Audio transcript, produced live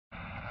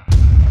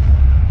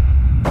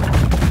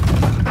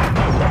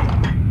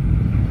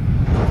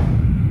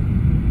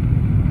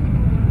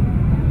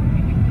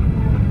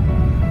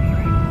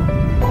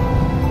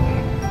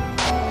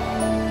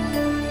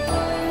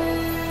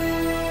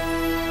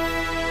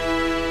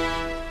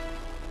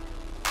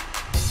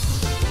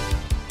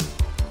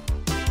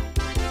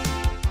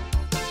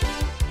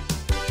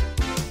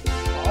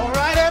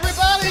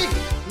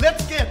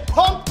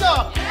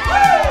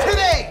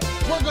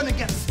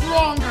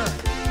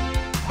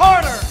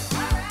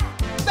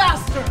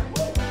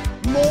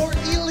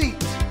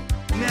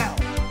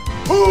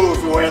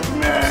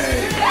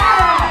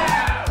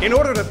In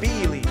order to be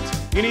elite,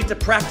 you need to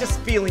practice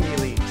feeling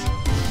elite.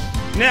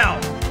 Now,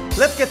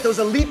 let's get those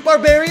elite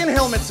barbarian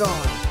helmets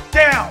on.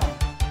 Down,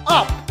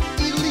 up,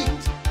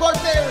 elite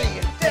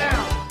barbarian.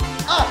 Down,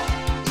 up,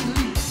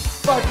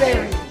 elite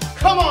barbarian.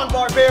 Come on,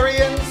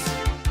 barbarians.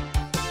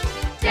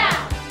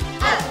 Down,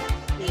 up,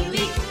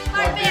 elite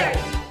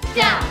barbarian.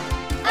 Down,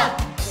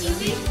 up,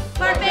 elite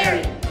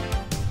barbarian.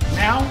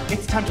 Now,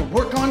 it's time to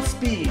work on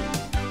speed.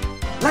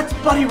 Let's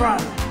buddy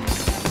run.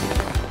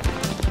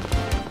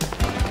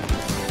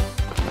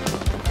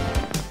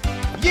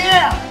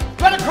 Yeah!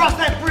 Run across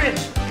that bridge!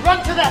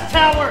 Run to that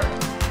tower!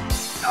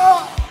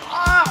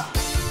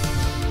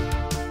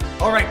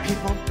 All right,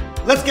 people.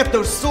 Let's get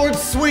those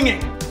swords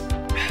swinging.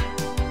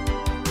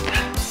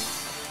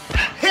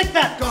 Hit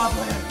that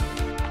goblin!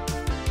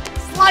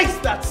 Slice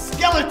that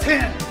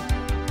skeleton!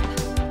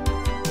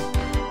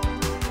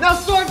 Now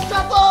sword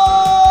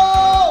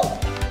shuffle!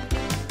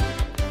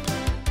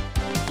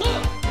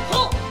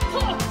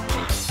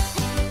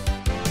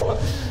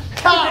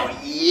 Oh,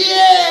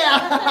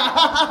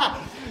 yeah!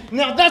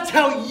 Now that's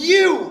how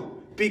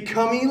you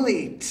become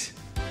elite.